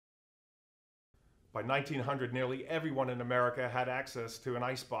By 1900, nearly everyone in America had access to an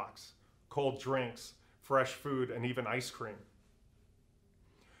icebox, cold drinks, fresh food, and even ice cream.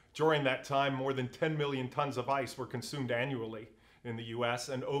 During that time, more than 10 million tons of ice were consumed annually in the US,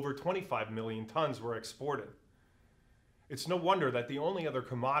 and over 25 million tons were exported. It's no wonder that the only other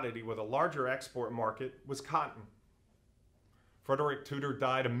commodity with a larger export market was cotton. Frederic Tudor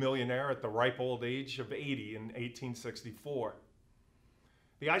died a millionaire at the ripe old age of 80 in 1864.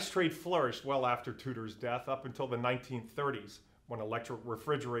 The ice trade flourished well after Tudor's death up until the 1930s, when electric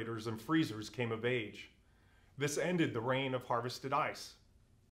refrigerators and freezers came of age. This ended the reign of harvested ice.